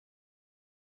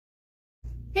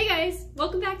Hey guys,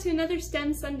 welcome back to another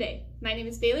STEM Sunday. My name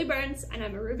is Bailey Burns and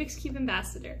I'm a Rubik's Cube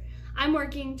ambassador. I'm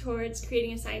working towards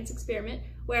creating a science experiment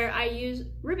where I use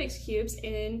Rubik's Cubes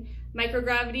in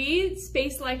microgravity,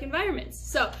 space-like environments.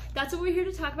 So that's what we're here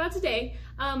to talk about today.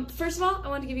 First of all, I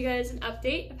want to give you guys an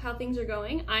update of how things are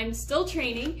going. I'm still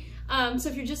training. So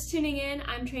if you're just tuning in,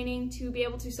 I'm training to be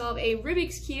able to solve a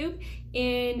Rubik's Cube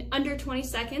in under 20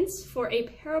 seconds for a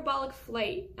parabolic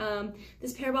flight.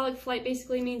 This parabolic flight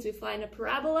basically means we fly in a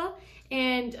parabola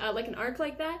and like an arc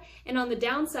like that, and on the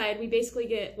downside we basically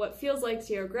get what feels like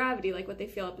zero gravity, like what they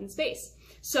feel up in space.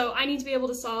 So I need to be able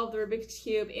to solve the Rubik's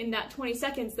Cube in that 20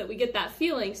 seconds that we get that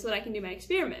feeling so that I can do my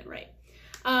experiment right.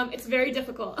 It's very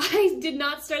difficult. I did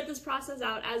not start this process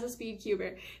out as a speed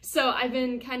cuber, so I've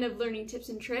been kind of learning tips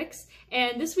and tricks,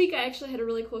 and this week I actually had a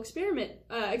really cool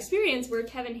experience where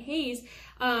Kevin Hayes,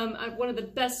 one of the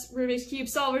best Rubik's Cube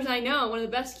solvers I know, one of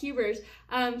the best cubers,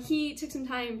 he took some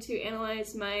time to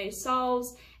analyze my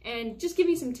solves and just give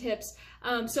me some tips.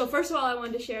 So first of all, I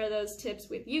wanted to share those tips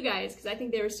with you guys because I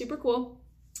think they were super cool.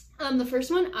 The first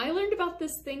one, I learned about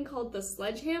this thing called the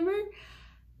Sledgehammer.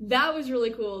 That was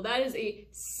really cool. That is a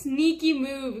sneaky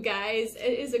move, guys.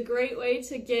 It is a great way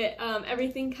to get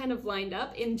everything kind of lined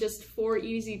up in just 4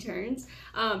 easy turns.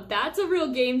 That's a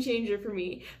real game changer for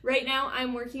me. Right now,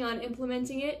 I'm working on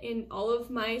implementing it in all of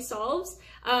my solves.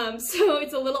 So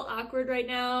it's a little awkward right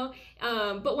now,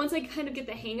 but once I kind of get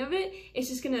the hang of it, it's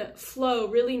just gonna flow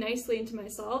really nicely into my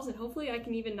solves, and hopefully I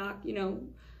can even knock,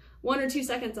 1 or 2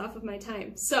 seconds off of my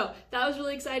time. So that was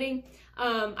really exciting.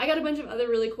 I got a bunch of other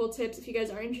really cool tips. If you guys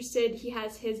are interested, he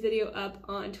has his video up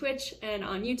on Twitch and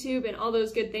on YouTube and all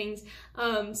those good things.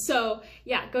 So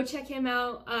yeah, go check him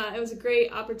out. It was a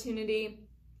great opportunity.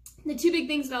 The 2 big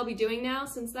things that I'll be doing now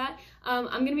since that, I'm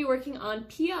gonna be working on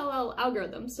PLL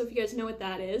algorithms. So if you guys know what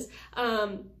that is,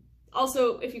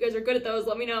 also, if you guys are good at those,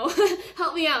 let me know.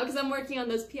 Help me out, because I'm working on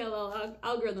those PLL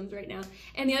algorithms right now.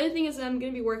 And the other thing is that I'm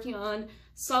going to be working on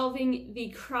solving the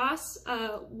cross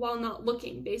while not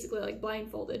looking, basically like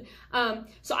blindfolded.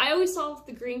 So I always solve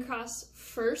the green cross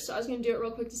first, so I was going to do it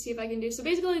real quick to see if I can do. So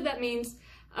basically that means,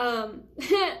 oh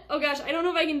gosh, I don't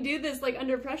know if I can do this like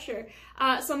under pressure.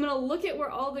 So I'm going to look at where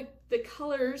all the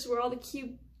colors, where all the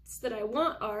cubes that I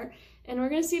want are, and we're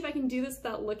going to see if I can do this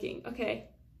without looking. Okay.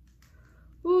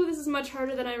 Ooh, this is much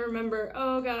harder than I remember.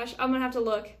 Oh gosh, I'm gonna have to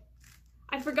look.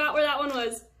 I forgot where that one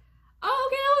was. Oh,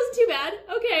 okay, that wasn't too bad.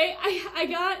 Okay,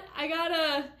 I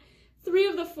got 3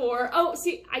 of the 4. Oh,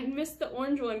 see, I missed the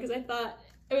orange one because I thought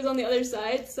it was on the other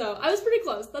side, so I was pretty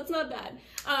close. That's not bad.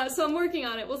 So I'm working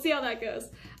on it. We'll see how that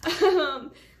goes.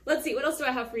 Let's see, what else do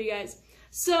I have for you guys?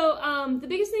 So the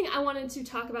biggest thing I wanted to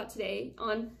talk about today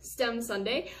on STEM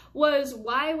Sunday was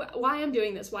why I'm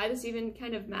doing this, why this even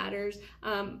kind of matters.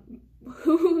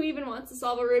 Who even wants to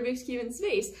solve a Rubik's Cube in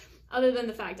space? Other than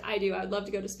the fact I do. I'd love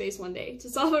to go to space one day to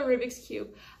solve a Rubik's Cube.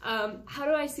 How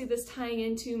do I see this tying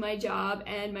into my job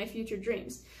and my future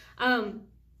dreams?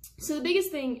 So the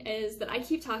biggest thing is that I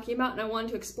keep talking about, and I wanted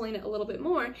to explain it a little bit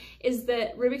more, is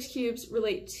that Rubik's Cubes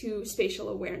relate to spatial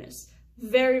awareness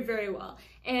very, very well.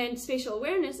 And spatial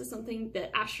awareness is something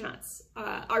that astronauts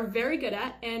are very good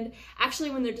at, and actually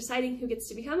when they're deciding who gets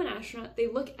to become an astronaut, they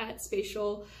look at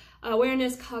spatial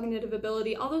awareness, cognitive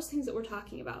ability, all those things that we're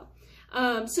talking about.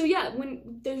 So yeah, when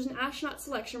there's an astronaut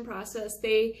selection process,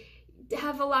 they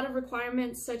have a lot of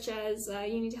requirements, such as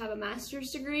you need to have a master's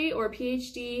degree or a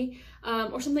PhD,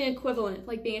 or something equivalent,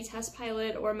 like being a test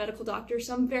pilot or a medical doctor,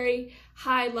 some very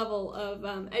high level of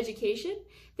education.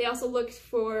 They also look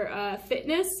for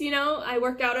fitness. I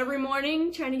work out every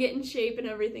morning, trying to get in shape and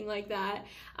everything like that.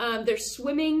 There's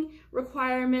swimming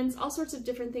requirements, all sorts of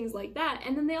different things like that.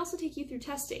 And then they also take you through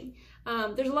testing.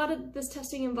 There's a lot of this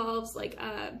testing involves like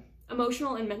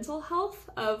emotional and mental health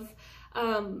of,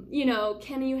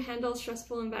 can you handle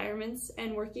stressful environments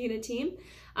and working in a team?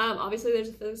 Obviously there's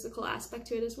a physical aspect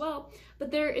to it as well, but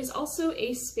there is also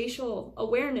a spatial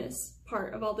awareness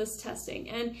part of all this testing,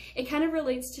 and it kind of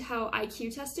relates to how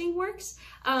IQ testing works.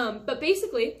 But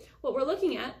basically what we're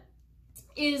looking at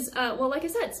is, well, like I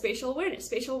said, spatial awareness.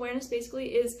 Spatial awareness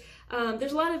basically is,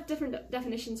 there's a lot of different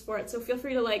definitions for it, so feel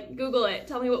free to like Google it,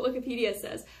 tell me what Wikipedia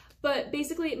says. But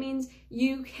basically it means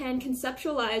you can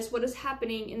conceptualize what is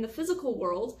happening in the physical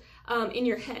world in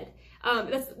your head.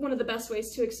 That's one of the best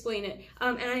ways to explain it.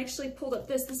 And I actually pulled up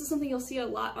this. This is something you'll see a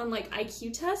lot on like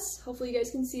IQ tests. Hopefully you guys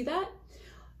can see that.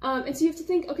 And so you have to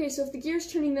think, okay, so if the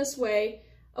gear's turning this way,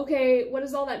 okay, what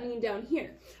does all that mean down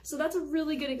here? So that's a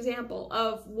really good example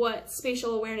of what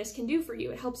spatial awareness can do for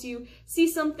you. It helps you see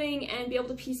something and be able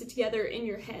to piece it together in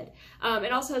your head.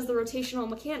 It also has the rotational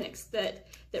mechanics that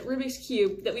Rubik's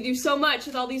Cube, that we do so much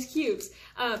with all these cubes.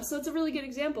 So it's a really good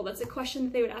example. That's a question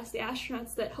that they would ask the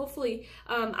astronauts that hopefully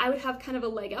I would have kind of a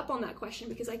leg up on that question,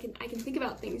 because I can think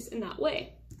about things in that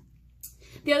way.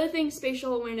 The other thing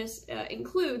spatial awareness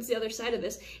includes, the other side of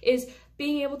this, is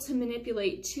being able to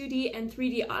manipulate 2D and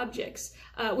 3D objects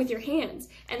with your hands.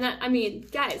 And that, I mean,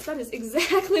 guys, that is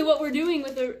exactly what we're doing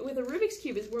with a Rubik's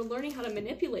Cube, is we're learning how to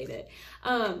manipulate it.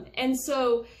 And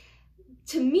so,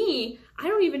 to me, I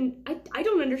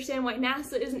don't understand why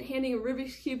NASA isn't handing a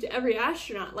Rubik's Cube to every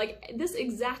astronaut. Like, this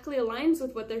exactly aligns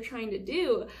with what they're trying to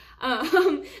do.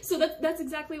 So that's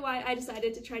exactly why I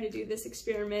decided to try to do this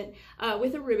experiment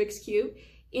with a Rubik's Cube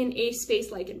in a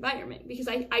space-like environment, because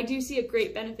I do see a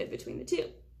great benefit between the two.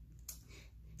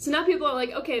 So now people are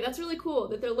like, okay, that's really cool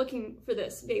that they're looking for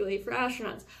this, Bailey, for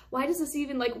astronauts. Why does this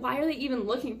even, like, why are they even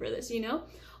looking for this, you know?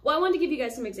 Well, I wanted to give you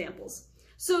guys some examples.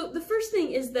 So the first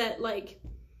thing is that, like,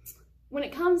 when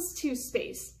it comes to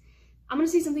space, I'm gonna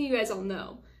say something you guys all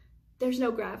know. There's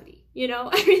no gravity, you know?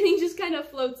 Everything just kind of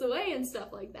floats away and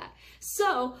stuff like that.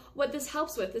 So what this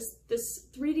helps with, this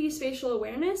 3D spatial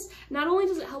awareness, not only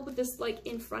does it help with this, like,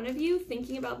 in front of you,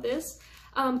 thinking about this,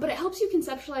 but it helps you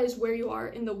conceptualize where you are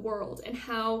in the world and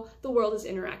how the world is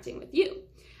interacting with you.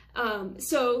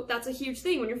 So that's a huge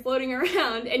thing when you're floating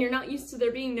around and you're not used to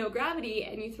there being no gravity,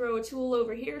 and you throw a tool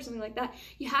over here or something like that.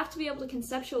 You have to be able to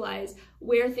conceptualize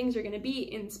where things are going to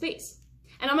be in space.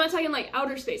 And I'm not talking like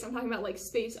outer space, I'm talking about like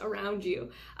space around you.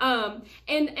 And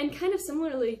kind of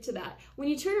similarly to that, when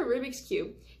you turn a Rubik's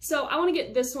Cube, so I want to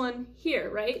get this one here,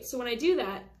 right? So when I do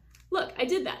that, look, I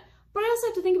did that. But I also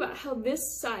have to think about how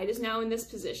this side is now in this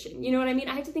position. You know what I mean?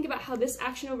 I have to think about how this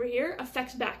action over here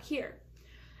affects back here.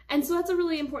 And so that's a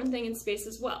really important thing in space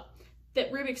as well,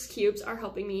 that Rubik's Cubes are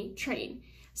helping me train.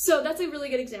 So that's a really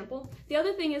good example. The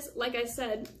other thing is, like I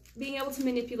said, being able to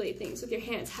manipulate things with your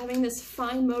hands, having this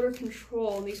fine motor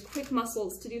control and these quick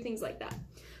muscles to do things like that.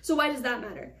 So why does that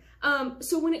matter?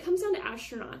 So when it comes down to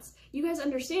astronauts, you guys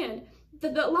understand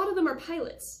that a lot of them are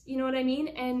pilots, you know what I mean?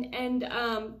 And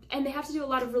they have to do a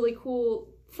lot of really cool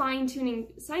fine-tuning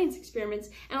science experiments,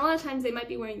 and a lot of times they might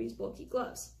be wearing these bulky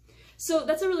gloves. So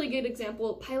that's a really good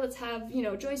example. Pilots have, you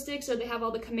know, joysticks, or they have all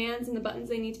the commands and the buttons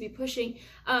they need to be pushing.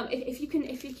 If you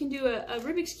can do a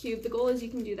Rubik's Cube, the goal is you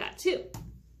can do that too.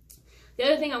 The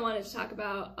other thing I wanted to talk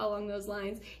about along those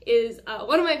lines is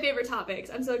one of my favorite topics.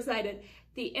 I'm so excited.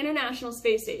 The International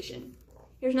Space Station.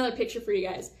 Here's another picture for you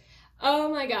guys. Oh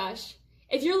my gosh.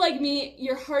 If you're like me,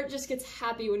 your heart just gets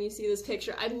happy when you see this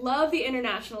picture. I love the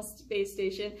International Space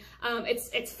Station.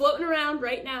 It's floating around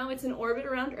right now. It's in orbit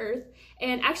around Earth.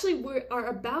 And actually, we are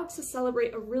about to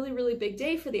celebrate a really, really big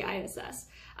day for the ISS.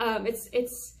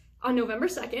 It's on November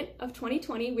 2nd of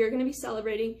 2020. We're going to be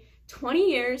celebrating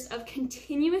 20 years of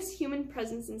continuous human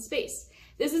presence in space.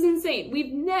 This is insane.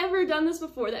 We've never done this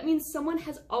before. That means someone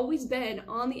has always been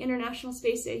on the International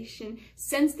Space Station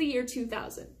since the year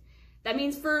 2000. That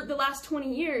means for the last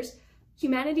 20 years,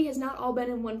 humanity has not all been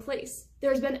in one place.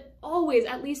 There's been always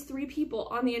at least 3 people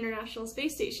on the International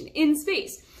Space Station in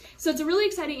space. So it's a really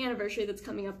exciting anniversary that's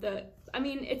coming up. I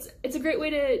mean, it's a great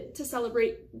way to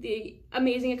celebrate the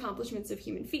amazing accomplishments of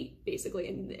human feet, basically,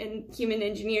 and human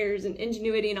engineers and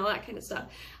ingenuity and all that kind of stuff.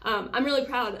 I'm really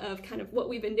proud of kind of what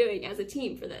we've been doing as a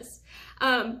team for this.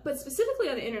 But specifically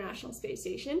on the International Space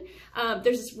Station,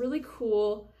 there's this really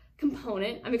cool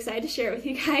component. I'm excited to share it with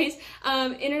you guys.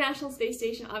 International Space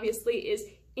Station obviously is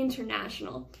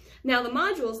international. Now the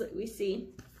modules that we see,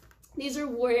 these are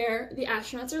where the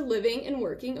astronauts are living and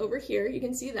working over here. You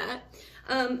can see that.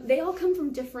 They all come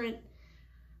from different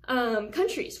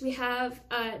countries. We have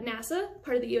NASA,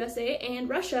 part of the USA, and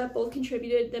Russia both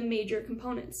contributed the major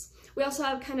components. We also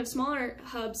have kind of smaller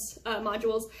hubs,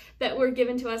 modules that were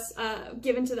given to us,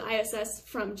 given to the ISS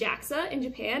from JAXA in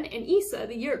Japan and ESA,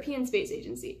 the European Space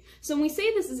Agency. So when we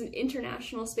say this is an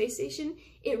international space station,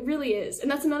 it really is.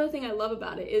 And that's another thing I love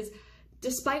about it is,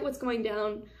 despite what's going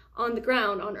down on the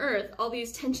ground, on Earth, all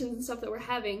these tensions and stuff that we're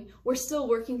having, we're still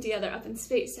working together up in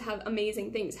space to have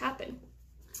amazing things happen.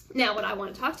 Now, what I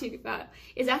want to talk to you about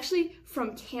is actually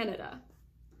from Canada.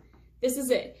 This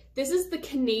is it. This is the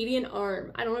Canadian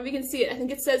arm. I don't know if you can see it. I think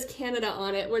it says Canada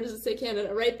on it. Where does it say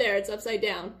Canada? Right there. It's upside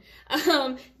down.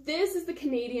 This is the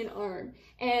Canadian arm,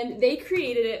 and they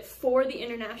created it for the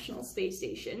International Space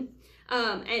Station,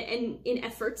 and in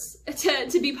efforts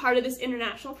to be part of this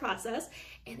international process.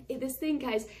 And this thing,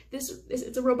 guys,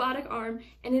 it's a robotic arm,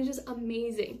 and it is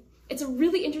amazing. It's a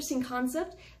really interesting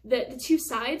concept that the 2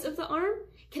 sides of the arm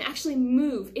can actually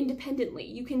move independently.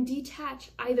 You can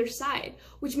detach either side,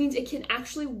 which means it can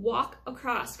actually walk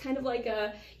across, kind of like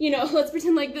a, let's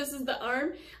pretend like this is the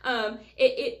arm.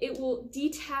 It will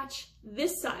detach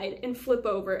this side and flip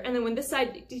over, and then when this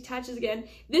side detaches again,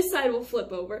 this side will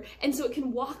flip over, and so it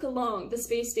can walk along the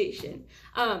space station.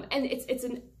 And it's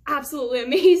an absolutely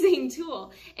amazing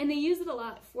tool, and they use it a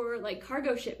lot for like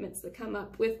cargo shipments that come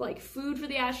up with like food for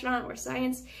the astronaut or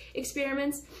science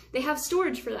experiments. They have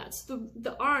storage for that, so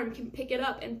the arm can pick it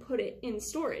up and put it in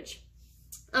storage.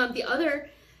 The other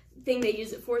thing they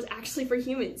use it for is actually for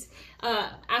humans.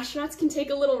 Astronauts can take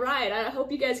a little ride. I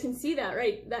hope you guys can see that,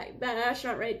 right? That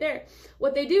astronaut right there.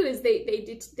 What they do is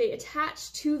they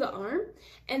attach to the arm,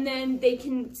 and then they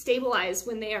can stabilize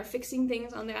when they are fixing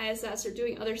things on the ISS or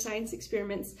doing other science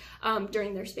experiments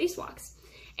during their spacewalks.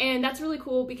 And that's really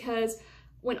cool because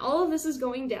when all of this is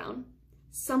going down,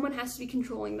 someone has to be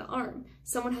controlling the arm.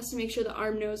 Someone has to make sure the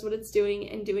arm knows what it's doing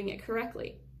and doing it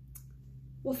correctly.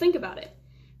 Well, think about it.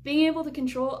 Being able to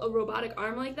control a robotic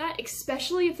arm like that,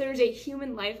 especially if there's a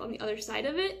human life on the other side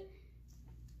of it,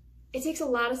 it takes a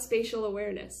lot of spatial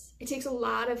awareness. It takes a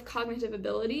lot of cognitive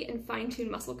ability and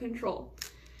fine-tuned muscle control.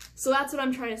 So that's what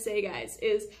I'm trying to say, guys,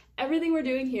 is everything we're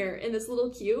doing here in this little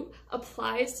cube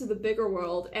applies to the bigger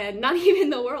world, and not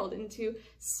even the world, into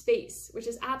space, which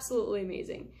is absolutely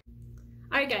amazing.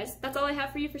 All right, guys, that's all I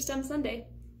have for you for STEM Sunday.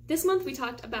 This month we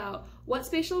talked about what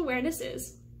spatial awareness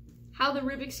is, how the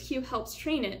Rubik's Cube helps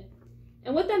train it,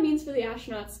 and what that means for the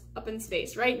astronauts up in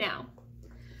space right now.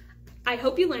 I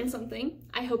hope you learned something.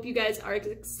 I hope you guys are as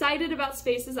excited about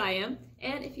space as I am,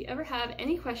 and if you ever have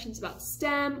any questions about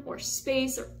STEM or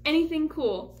space or anything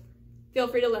cool, feel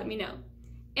free to let me know.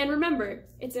 And remember,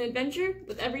 it's an adventure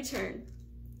with every turn.